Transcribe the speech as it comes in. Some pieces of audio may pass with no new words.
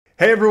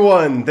Hey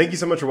everyone, thank you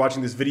so much for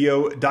watching this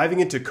video, diving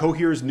into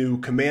Cohere's new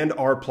Command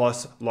R+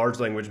 large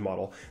language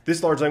model.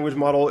 This large language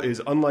model is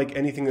unlike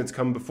anything that's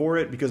come before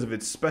it because of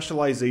its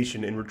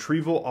specialization in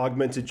retrieval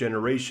augmented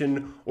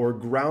generation or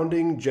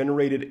grounding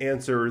generated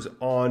answers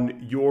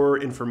on your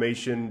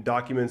information,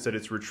 documents that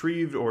it's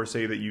retrieved, or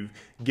say that you've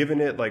given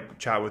it, like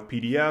chat with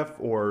PDF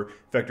or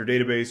vector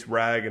database,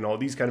 RAG, and all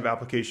these kind of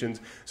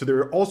applications. So there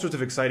are all sorts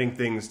of exciting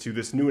things to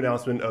this new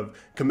announcement of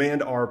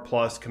Command R+,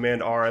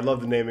 Command R. I love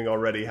the naming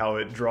already, how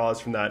it draws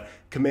from that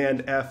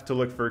Command F to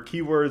look for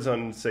keywords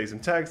on, say, some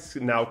text,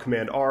 now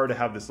Command R to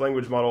have this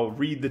language model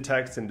read the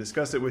text and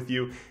discuss it with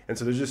you. And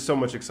so there's just so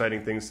much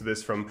exciting things to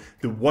this, from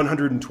the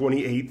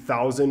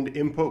 128,000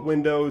 input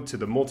window to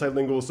the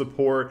multilingual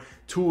support,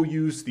 tool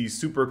use, the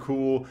super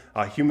cool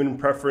human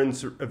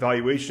preference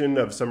evaluation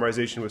of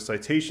summarization with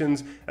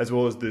citations, as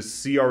well as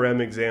this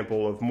CRM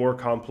example of more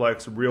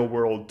complex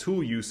real-world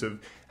tool use of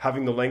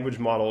having the language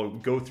model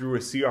go through a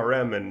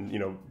CRM and,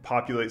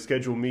 populate,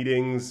 schedule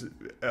meetings,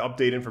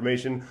 update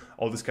information,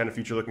 all this kind of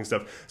future-looking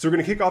stuff. So we're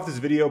going to kick off this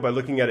video by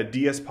looking at a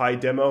DSPy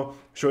demo,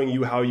 showing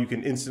you how you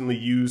can instantly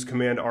use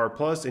Command R+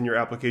 in your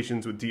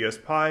applications with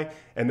DSPy,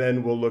 and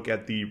then we'll look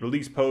at the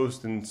release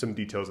post and some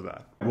details of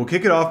that. We'll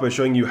kick it off by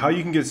showing you how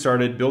you can get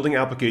started building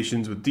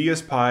applications with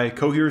DSPy,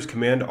 Cohere's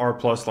Command R+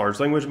 large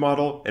language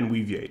model, and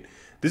Weaviate.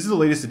 This is the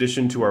latest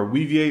addition to our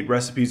Weaviate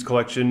recipes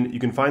collection. You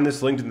can find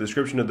this linked in the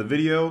description of the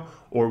video,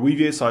 or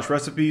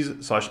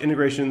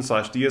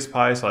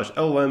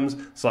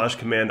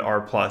weaviate/recipes/integration/DSPy/LLMs/Command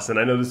R+. And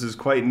I know this is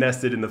quite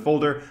nested in the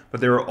folder, but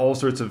there are all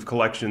sorts of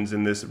collections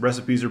in this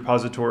recipes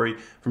repository,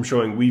 from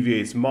showing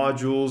Weaviate's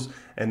modules,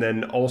 and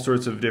then all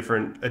sorts of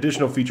different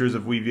additional features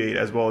of Weaviate,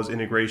 as well as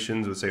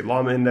integrations with, say,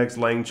 Llama Index,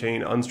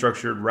 LangChain,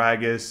 Unstructured,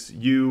 Ragus,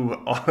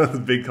 all the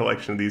big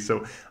collection of these.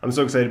 So I'm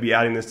so excited to be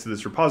adding this to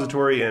this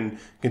repository and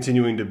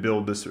continuing to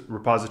build this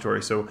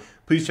repository. So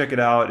please check it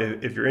out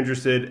if you're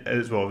interested,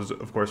 as well as,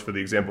 of course, for the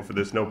example for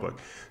this notebook.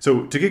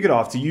 So to kick it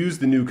off, to use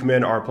the new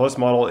Command R+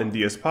 model in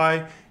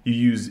DSPy, you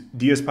use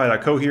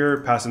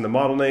DSPy.cohere, pass in the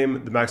model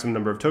name, the maximum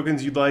number of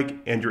tokens you'd like,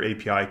 and your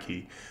API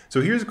key.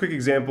 So here's a quick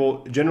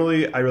example.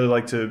 Generally, I really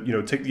like to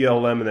take the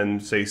LLM and then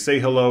say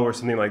hello or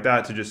something like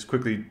that to just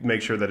quickly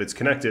make sure that it's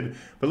connected.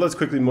 But let's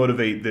quickly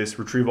motivate this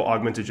retrieval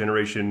augmented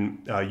generation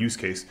use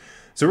case.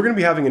 So we're going to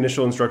be having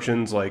initial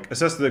instructions like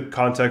assess the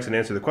context and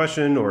answer the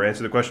question, or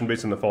answer the question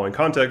based on the following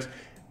context.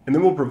 And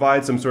then we'll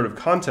provide some sort of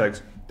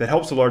context that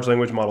helps the large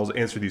language models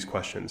answer these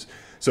questions.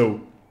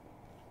 So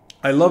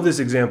I love this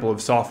example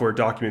of software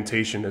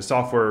documentation, as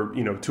software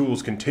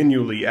tools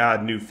continually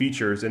add new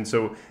features. And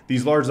so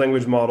these large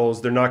language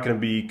models, they're not going to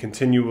be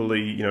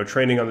continually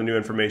training on the new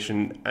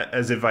information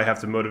as if I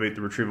have to motivate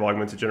the retrieval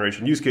augmented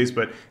generation use case.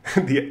 But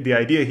the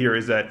idea here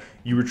is that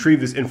you retrieve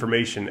this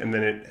information, and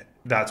then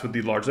that's what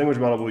the large language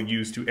model will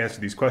use to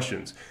answer these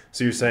questions.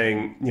 So you're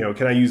saying,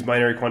 can I use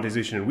binary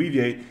quantization in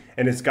Weaviate?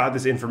 And it's got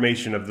this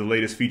information of the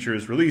latest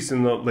features released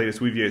in the latest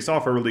Weaviate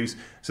software release.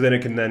 So then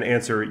it can then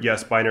answer,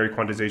 yes, binary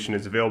quantization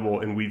is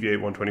available in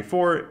Weaviate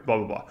 124, blah,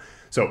 blah, blah.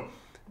 So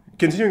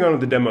continuing on with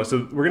the demo,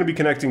 so we're going to be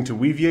connecting to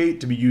Weaviate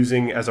to be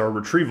using as our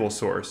retrieval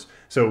source.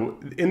 So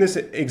in this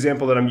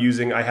example that I'm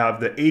using, I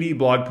have the 80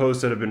 blog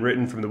posts that have been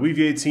written from the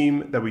Weaviate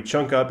team that we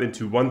chunk up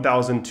into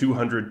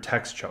 1,200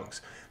 text chunks.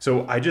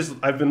 So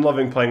I've been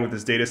loving playing with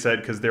this data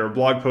set, because there are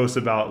blog posts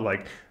about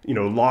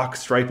lock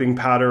striping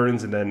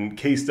patterns, and then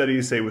case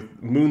studies, say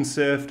with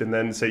Moonsift, and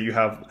then say you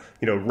have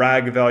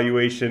RAG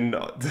evaluation.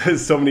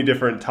 There's so many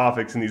different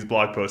topics in these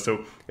blog posts.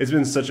 So it's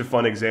been such a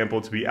fun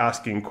example to be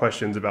asking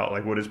questions about,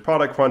 like, what is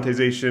product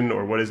quantization,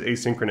 or what is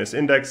asynchronous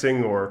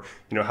indexing, or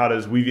how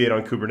does Weaviate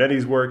on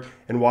Kubernetes work,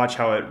 and watch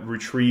how it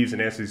retrieves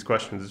and answers these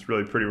questions. It's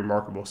really pretty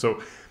remarkable.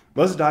 So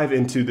let's dive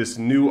into this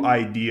new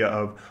idea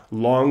of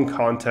long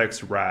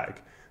context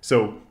RAG.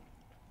 So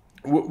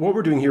what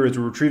we're doing here is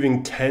we're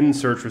retrieving 10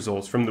 search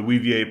results from the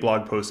Weaviate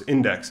blog post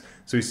index.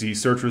 So you see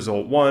search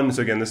result 1.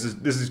 So again, this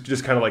is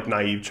just kind of like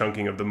naive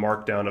chunking of the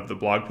markdown of the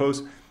blog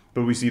post.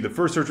 But we see the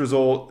first search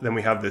result, then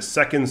we have the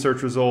second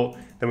search result,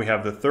 then we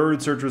have the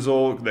third search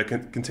result that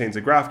contains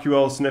a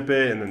GraphQL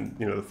snippet, and then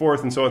the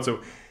fourth, and so on.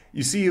 So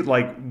you see,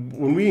 like,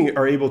 when we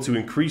are able to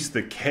increase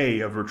the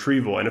K of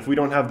retrieval, and if we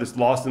don't have this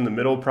lost in the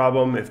middle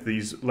problem, if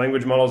these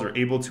language models are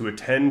able to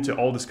attend to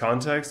all this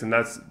context, and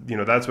that's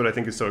what I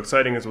think is so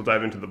exciting, as we'll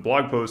dive into the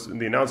blog post and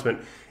the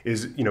announcement,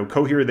 is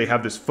Cohere, they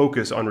have this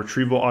focus on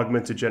retrieval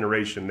augmented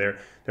generation. Their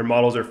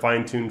models are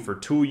fine-tuned for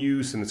tool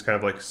use, and it's kind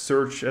of like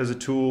search as a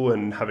tool,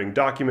 and having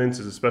documents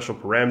as a special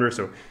parameter.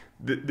 So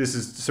this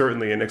is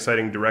certainly an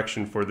exciting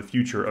direction for the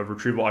future of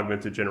retrieval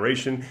augmented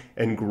generation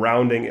and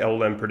grounding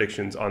LLM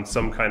predictions on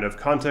some kind of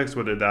context,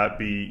 whether that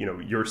be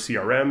your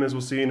CRM, as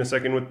we'll see in a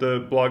second with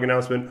the blog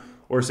announcement,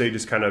 or say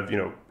just kind of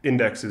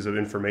indexes of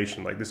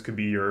information. Like this could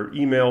be your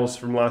emails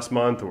from last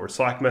month, or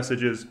Slack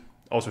messages,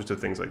 all sorts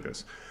of things like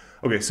this.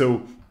 Okay,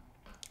 so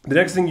the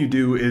next thing you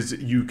do is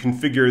you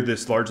configure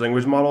this large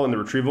language model and the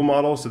retrieval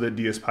model so that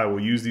DSPy will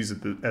use these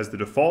as the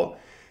default.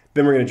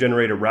 Then we're going to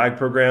generate a RAG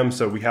program.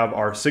 So we have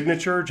our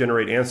signature,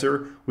 generate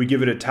answer. We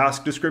give it a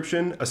task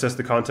description, assess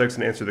the context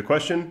and answer the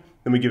question.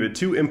 Then we give it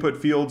two input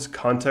fields,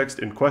 context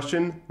and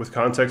question. With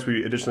context,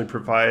 we additionally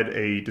provide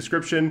a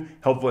description,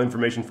 helpful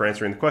information for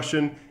answering the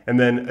question, and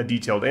then a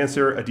detailed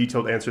answer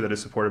that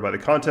is supported by the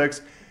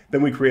context.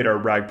 Then we create our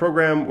RAG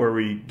program where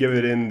we give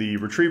it in the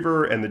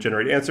retriever and the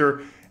generate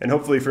answer. And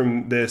hopefully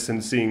from this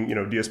and seeing,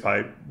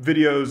 DSPy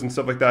videos and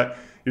stuff like that,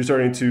 you're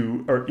starting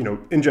to, or,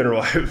 in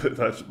general,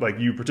 not like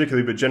you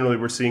particularly, but generally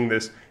we're seeing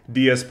this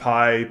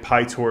DSPy,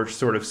 PyTorch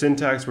sort of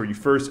syntax where you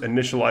first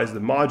initialize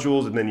the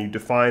modules and then you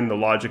define the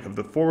logic of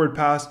the forward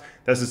pass.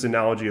 That's this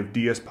analogy of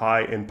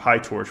DSPy and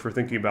PyTorch for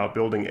thinking about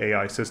building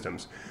AI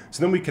systems.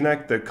 So then we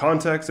connect the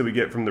context that we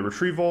get from the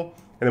retrieval,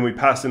 and then we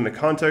pass in the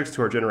context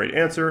to our generate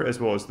answer as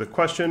well as the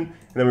question,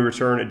 and then we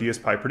return a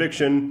DSPy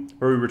prediction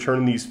where we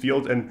return these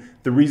fields. And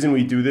the reason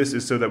we do this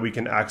is so that we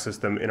can access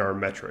them in our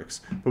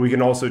metrics. But we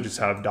can also just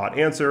have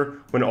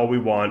 .answer when all we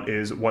want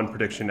is one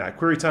prediction at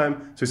query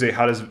time. So we say,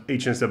 how does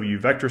HNSW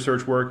vector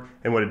search work?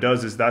 And what it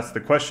does is that's the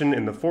question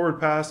in the forward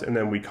pass, and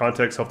then we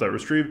context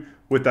self.retrieve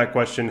with that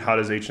question, how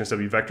does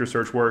HNSW vector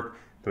search work?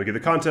 Then we get the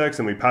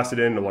context and we pass it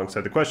in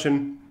alongside the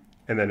question.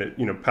 And then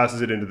it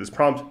passes it into this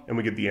prompt and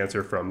we get the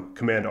answer from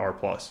Command R+.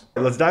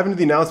 Let's dive into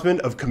the announcement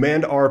of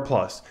Command R+.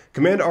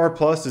 Command R+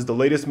 is the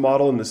latest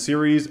model in the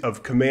series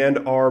of Command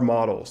R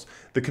models.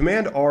 The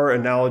Command R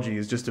analogy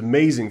is just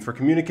amazing for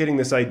communicating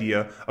this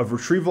idea of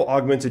retrieval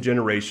augmented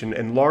generation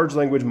and large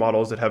language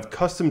models that have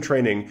custom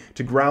training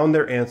to ground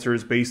their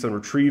answers based on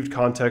retrieved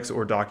context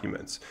or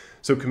documents.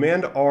 So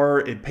Command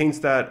R, it paints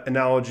that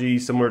analogy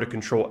similar to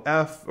Control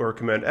F or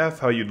Command F,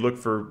 how you'd look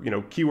for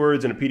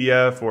keywords in a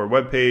PDF or a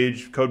web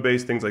page, code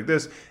base, things like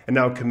this, and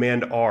now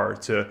Command R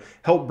to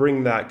help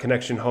bring that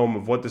connection home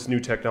of what this new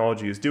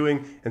technology is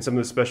doing and some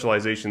of the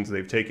specializations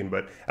they've taken.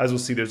 But as we'll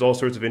see, there's all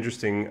sorts of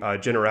interesting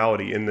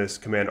generality in this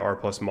Command R+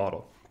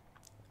 model.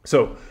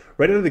 So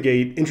right out of the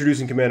gate,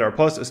 introducing Command R+, a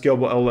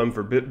scalable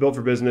LLM built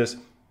for business.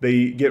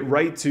 They get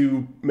right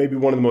to maybe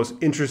one of the most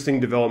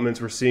interesting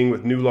developments we're seeing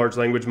with new large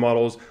language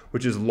models,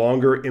 which is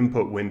longer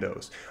input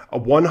windows. A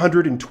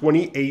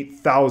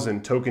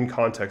 128,000 token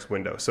context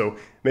window. So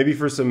maybe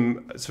for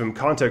some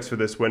context for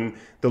this, when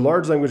the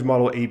large language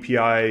model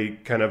API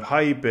kind of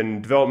hype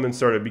and development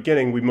started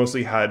beginning, we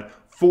mostly had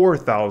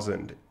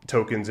 4,000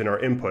 tokens in our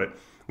input,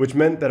 which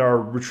meant that our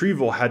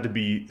retrieval had to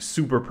be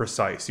super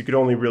precise. You could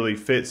only really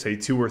fit, say,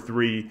 2 or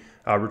 3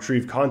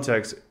 retrieved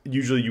context.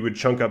 Usually you would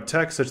chunk up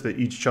text such that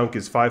each chunk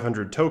is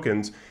 500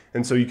 tokens.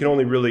 And so you can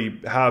only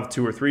really have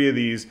 2 or 3 of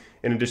these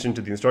in addition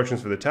to the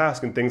instructions for the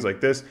task and things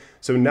like this.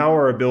 So now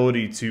our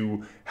ability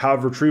to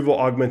have retrieval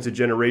augmented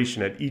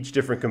generation at each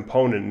different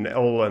component in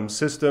LLM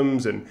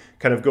systems and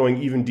kind of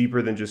going even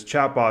deeper than just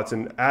chatbots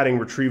and adding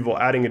retrieval,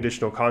 adding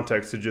additional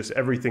context to just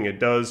everything it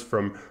does,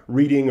 from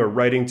reading or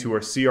writing to our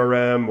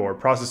CRM or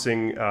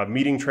processing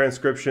meeting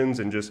transcriptions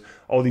and just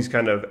all these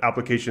kind of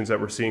applications that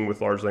we're seeing with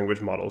large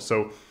language models.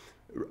 So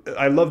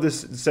I love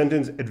this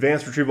sentence: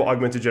 advanced retrieval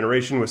augmented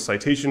generation with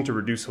citation to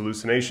reduce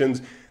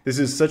hallucinations. This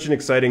is such an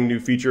exciting new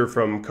feature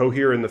from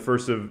Cohere and the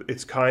first of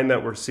its kind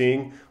that we're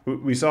seeing.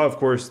 We saw, of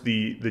course,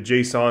 the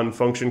JSON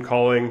function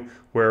calling,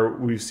 where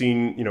we've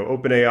seen,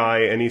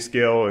 OpenAI,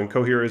 Anyscale, and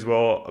Cohere as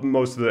well.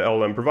 Most of the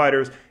LLM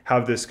providers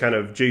have this kind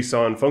of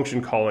JSON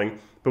function calling,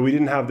 but we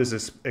didn't have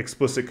this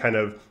explicit kind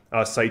of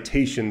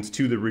citations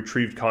to the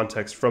retrieved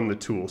context from the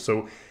tool.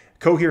 So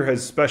Cohere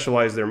has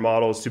specialized their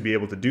models to be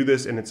able to do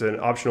this, and it's an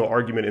optional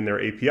argument in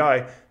their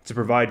API to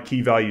provide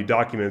key value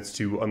documents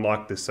to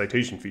unlock this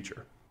citation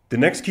feature. The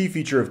next key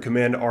feature of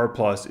Command R+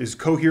 is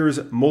Cohere's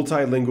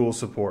multilingual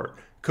support.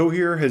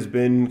 Cohere has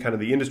been kind of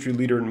the industry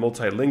leader in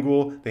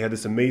multilingual. They had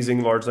this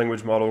amazing large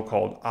language model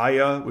called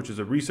Aya, which is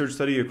a research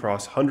study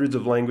across hundreds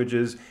of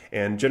languages,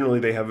 and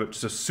generally they have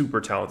just a super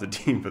talented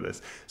team for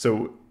this.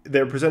 So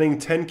they're presenting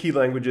 10 key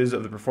languages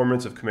of the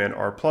performance of Command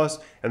R+,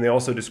 and they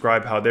also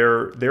describe how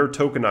their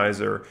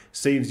tokenizer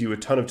saves you a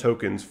ton of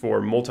tokens for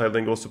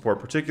multilingual support,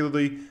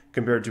 particularly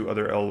compared to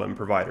other LLM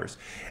providers.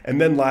 And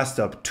then last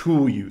up,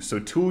 tool use. So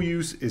tool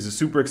use is a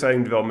super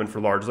exciting development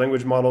for large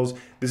language models.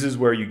 This is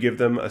where you give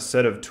them a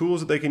set of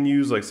tools that they can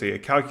use, like say a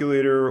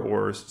calculator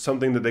or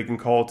something that they can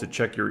call to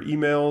check your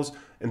emails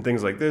and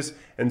things like this.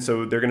 And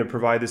so they're going to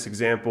provide this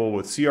example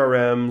with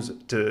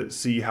CRMs to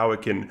see how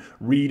it can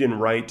read and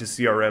write to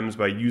CRMs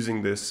by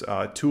using this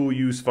tool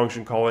use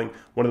function calling,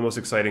 one of the most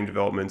exciting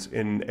developments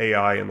in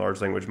AI and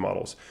large language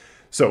models.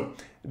 So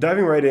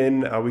diving right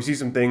in, we see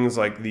some things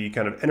like the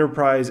kind of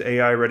enterprise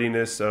AI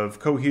readiness of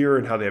Cohere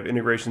and how they have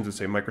integrations with,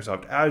 say,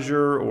 Microsoft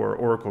Azure or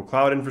Oracle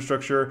Cloud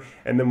Infrastructure.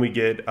 And then we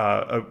get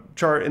a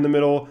chart in the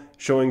middle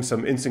showing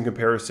some instant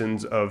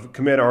comparisons of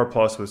Command R+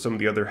 with some of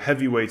the other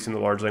heavyweights in the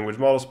large language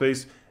model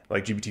space,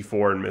 like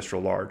GPT-4 and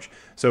Mistral Large.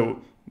 So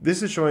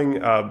this is showing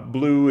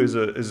blue is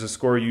a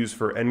score used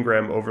for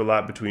n-gram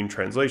overlap between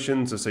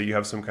translations. So say you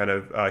have some kind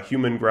of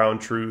human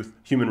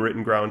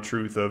written ground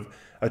truth of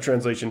a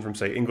translation from,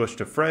 say, English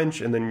to French,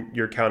 and then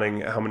you're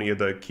counting how many of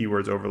the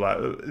keywords overlap.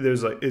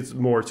 It's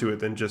more to it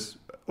than just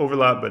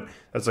overlap, but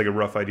that's like a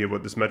rough idea of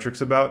what this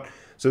metric's about.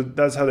 So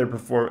that's how they're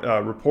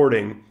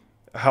reporting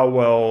how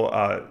well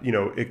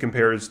it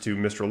compares to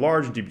Mistral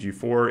Large and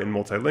GPT-4 in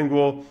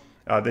multilingual.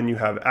 Then you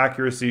have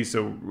accuracy.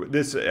 So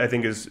this, I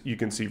think, is, you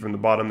can see from the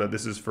bottom that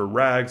this is for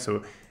RAG.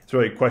 So it's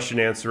really question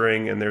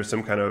answering, and there's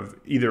some kind of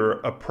either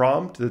a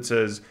prompt that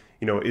says,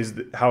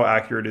 how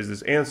accurate is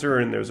this answer?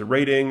 And there's a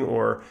rating,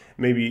 or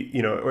maybe,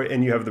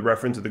 and you have the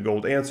reference of the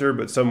gold answer,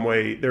 but some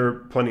way, there are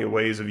plenty of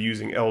ways of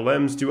using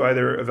LLMs to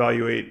either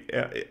evaluate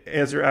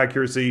answer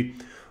accuracy,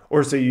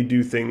 or say you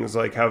do things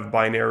like have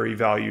binary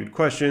valued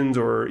questions,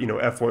 or,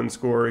 F1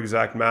 score,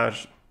 exact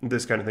match,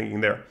 this kind of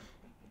thinking there.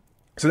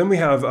 So then we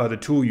have the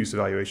tool use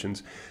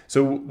evaluations.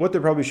 So what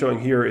they're probably showing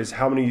here is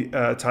how many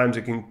times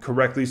it can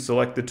correctly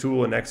select the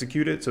tool and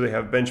execute it. So they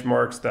have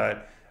benchmarks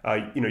that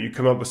you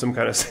come up with some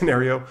kind of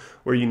scenario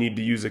where you need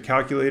to use a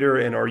calculator,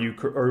 and or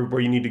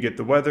where you need to get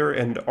the weather,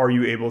 and are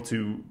you able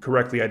to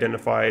correctly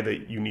identify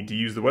that you need to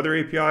use the weather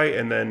API,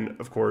 and then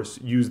of course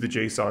use the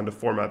JSON to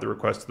format the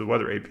request to the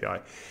weather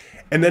API.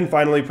 And then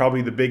finally,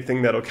 probably the big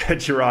thing that'll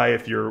catch your eye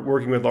if you're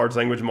working with large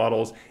language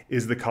models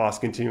is the cost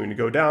continuing to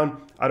go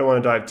down. I don't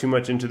want to dive too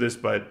much into this,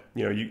 but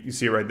you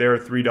see it right there,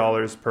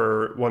 $3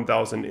 per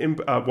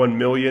 1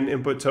 million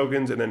input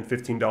tokens, and then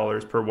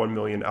 $15 per 1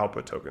 million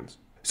output tokens.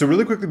 So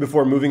really quickly,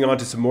 before moving on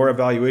to some more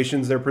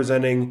evaluations they're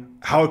presenting,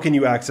 how can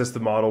you access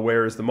the model?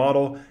 Where is the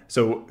model?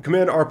 So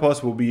Command R+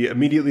 will be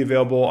immediately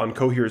available on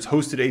Cohere's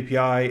hosted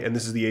API, and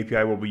this is the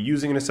API we'll be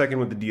using in a second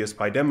with the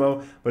DSPy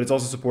demo, but it's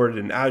also supported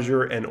in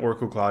Azure and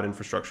Oracle Cloud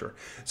Infrastructure.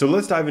 So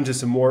let's dive into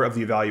some more of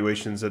the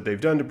evaluations that they've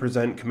done to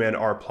present Command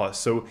R+.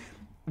 So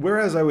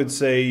whereas I would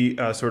say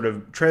sort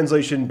of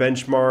translation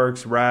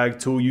benchmarks, RAG,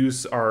 tool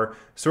use are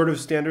sort of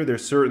standard, they're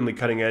certainly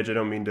cutting edge. I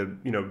don't mean to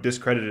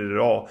discredit it at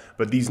all,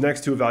 but these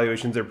next two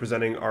evaluations they're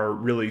presenting are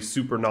really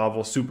super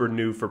novel, super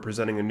new for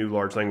presenting a new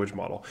large language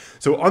model.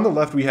 So on the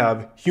left we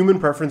have human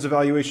preference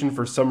evaluation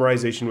for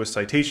summarization with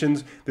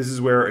citations. This is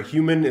where a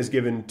human is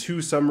given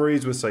two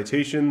summaries with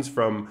citations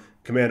from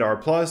Command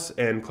R+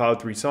 and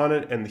Cloud 3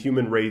 Sonnet, and the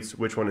human rates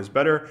which one is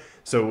better.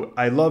 So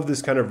I love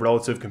this kind of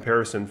relative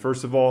comparison.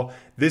 First of all,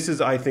 this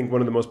is, I think,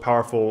 one of the most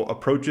powerful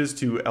approaches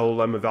to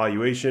LLM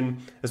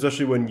evaluation,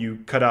 especially when you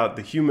cut out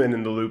the human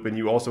in the loop and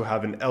you also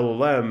have an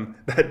LLM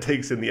that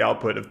takes in the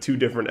output of two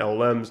different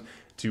LLMs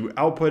to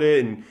output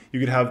it. And you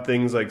could have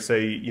things like,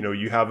 say,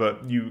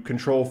 you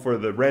control for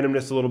the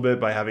randomness a little bit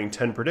by having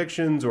 10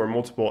 predictions or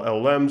multiple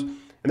LLMs.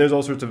 And there's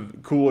all sorts of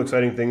cool,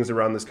 exciting things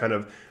around this kind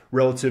of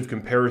relative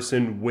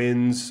comparison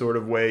wins sort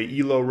of way,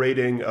 ELO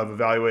rating of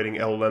evaluating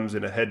LLMs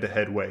in a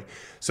head-to-head way.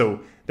 So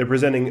they're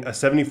presenting a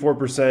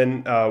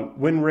 74%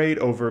 win rate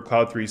over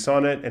Cloud 3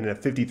 Sonnet and a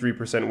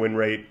 53% win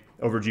rate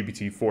over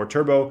GPT-4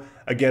 Turbo,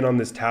 again on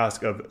this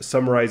task of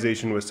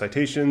summarization with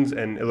citations.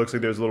 And it looks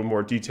like there's a little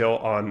more detail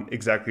on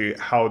exactly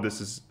how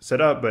this is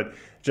set up, but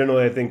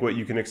generally I think what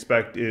you can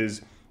expect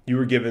is you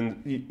were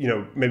given,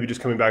 maybe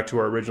just coming back to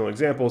our original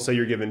example, say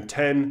you're given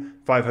 10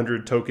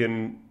 500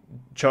 token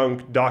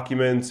chunk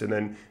documents, and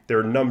then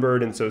they're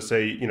numbered. And so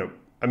say,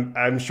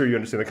 I'm sure you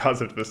understand the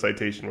concept of the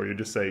citation where you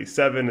just say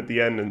 7 at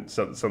the end and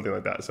something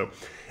like that. So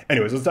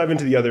anyways, let's dive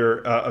into the other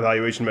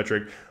evaluation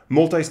metric,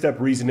 multi-step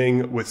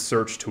reasoning with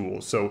search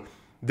tools. So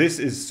this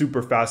is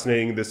super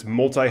fascinating, this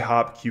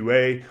multi-hop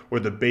QA, or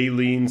the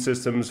Bayesian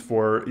systems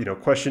for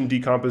question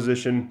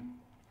decomposition.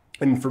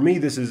 And for me,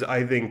 this is,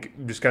 I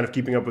think, just kind of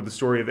keeping up with the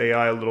story of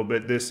AI a little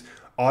bit, this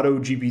auto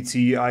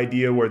GPT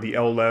idea where the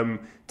LLM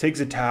takes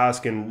a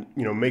task and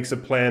makes a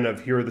plan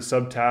of here are the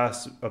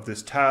subtasks of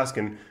this task,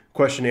 and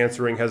question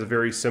answering has a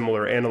very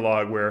similar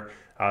analog where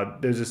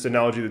there's this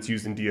analogy that's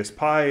used in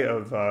DSPy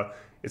of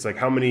it's like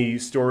how many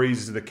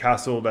stories is the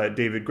castle that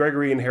David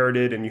Gregory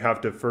inherited, and you have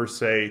to first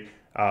say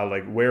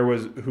like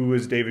who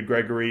was David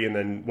Gregory, and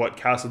then what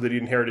castle did he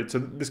inherit? So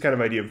this kind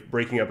of idea of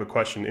breaking up a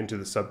question into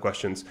the sub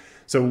questions.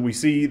 So we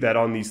see that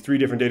on these three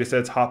different data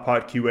sets,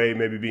 HotPot QA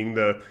maybe being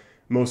the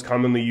most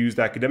commonly used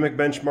academic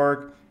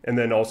benchmark, and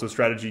then also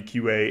Strategy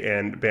QA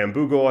and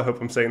Bamboogle, I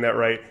hope I'm saying that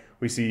right.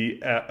 We see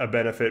a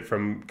benefit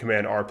from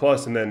Command R+,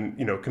 and then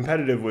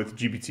competitive with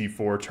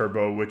GPT-4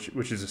 Turbo,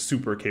 which is a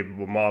super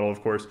capable model,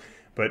 of course.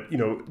 But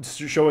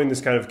showing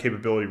this kind of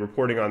capability,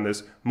 reporting on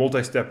this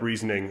multi-step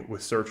reasoning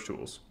with search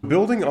tools.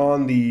 Building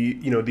on the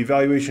the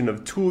evaluation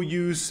of tool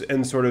use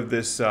and sort of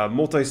this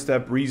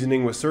multi-step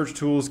reasoning with search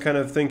tools kind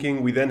of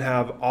thinking, we then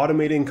have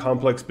automating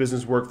complex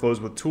business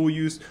workflows with tool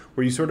use,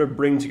 where you sort of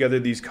bring together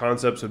these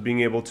concepts of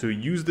being able to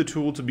use the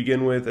tool to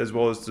begin with, as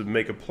well as to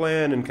make a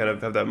plan and kind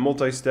of have that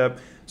multi-step.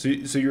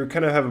 So you're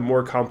kind of have a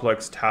more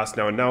complex task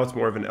now, and now it's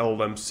more of an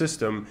LLM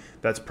system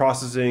that's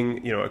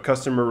processing a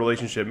customer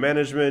relationship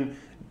management,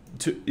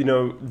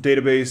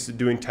 database,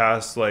 doing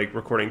tasks like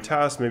recording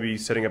tasks, maybe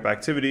setting up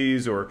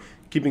activities, or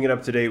keeping it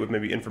up to date with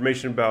maybe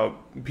information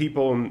about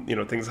people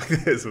and things like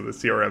this with the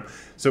CRM.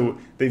 So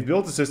they've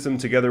built a system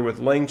together with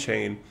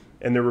LangChain,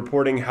 and they're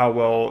reporting how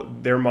well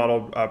their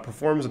model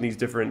performs on these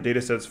different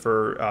data sets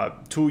for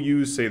tool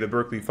use, say the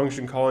Berkeley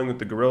function calling with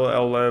the Gorilla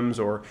LLMs,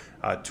 or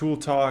tool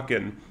talk,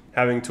 and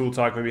having Tool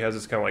Talk maybe has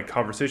this kind of like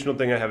conversational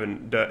thing. I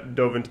haven't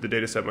dove into the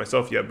data set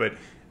myself yet, but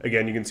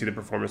again, you can see the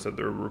performance that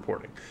they're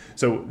reporting.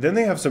 So then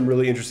they have some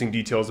really interesting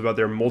details about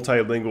their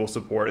multilingual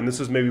support, and this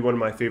is maybe one of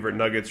my favorite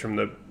nuggets from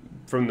the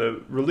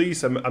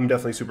release. I'm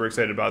definitely super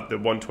excited about the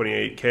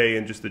 128K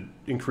and just the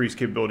increased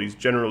capabilities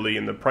generally,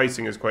 and the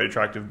pricing is quite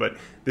attractive, but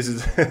this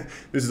is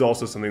this is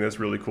also something that's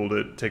really cool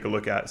to take a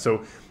look at.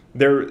 So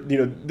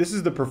this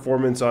is the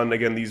performance on,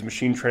 again, these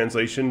machine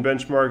translation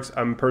benchmarks.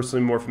 I'm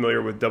personally more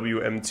familiar with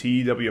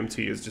WMT.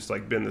 WMT has just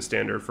like been the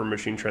standard for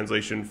machine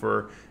translation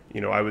for,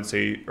 I would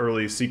say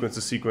early sequence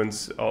to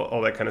sequence,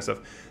 all that kind of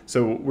stuff.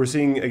 So we're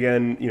seeing,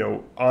 again,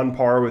 on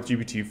par with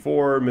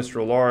GPT-4,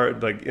 Mistral R,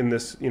 like in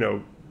this,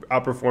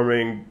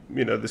 outperforming,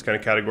 this kind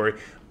of category.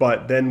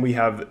 But then we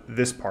have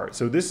this part.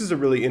 So this is a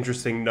really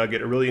interesting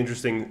nugget, a really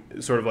interesting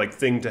sort of like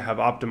thing to have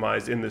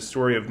optimized in this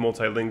story of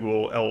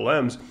multilingual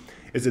LLMs,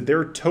 is that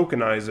their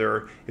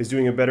tokenizer is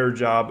doing a better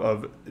job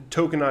of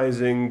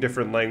tokenizing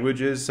different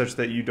languages such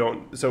that you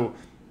don't. So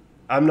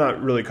I'm not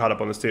really caught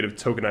up on the state of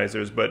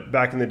tokenizers, but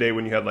back in the day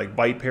when you had like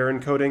byte pair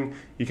encoding,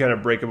 you kind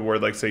of break up a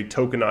word like, say,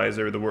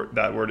 tokenizer,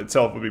 that word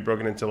itself would be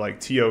broken into like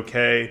TOK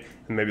and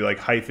maybe like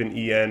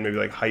 -en, maybe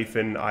like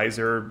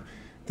 -izer,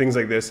 things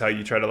like this, how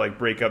you try to like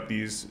break up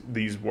these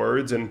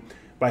words. And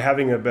by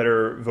having a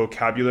better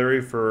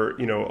vocabulary for,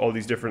 all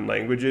these different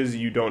languages,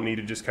 you don't need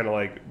to just kind of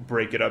like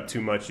break it up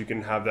too much. You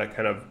can have that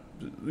kind of,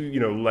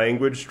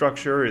 language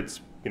structure.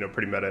 It's,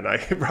 pretty meta, and I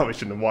probably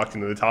shouldn't have walked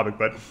into the topic,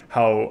 but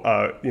how,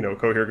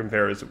 Cohere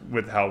compares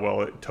with how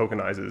well it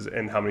tokenizes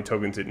and how many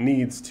tokens it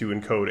needs to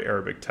encode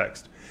Arabic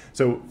text.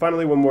 So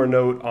finally, one more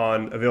note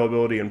on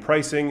availability and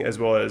pricing, as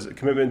well as a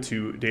commitment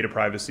to data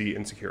privacy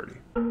and security.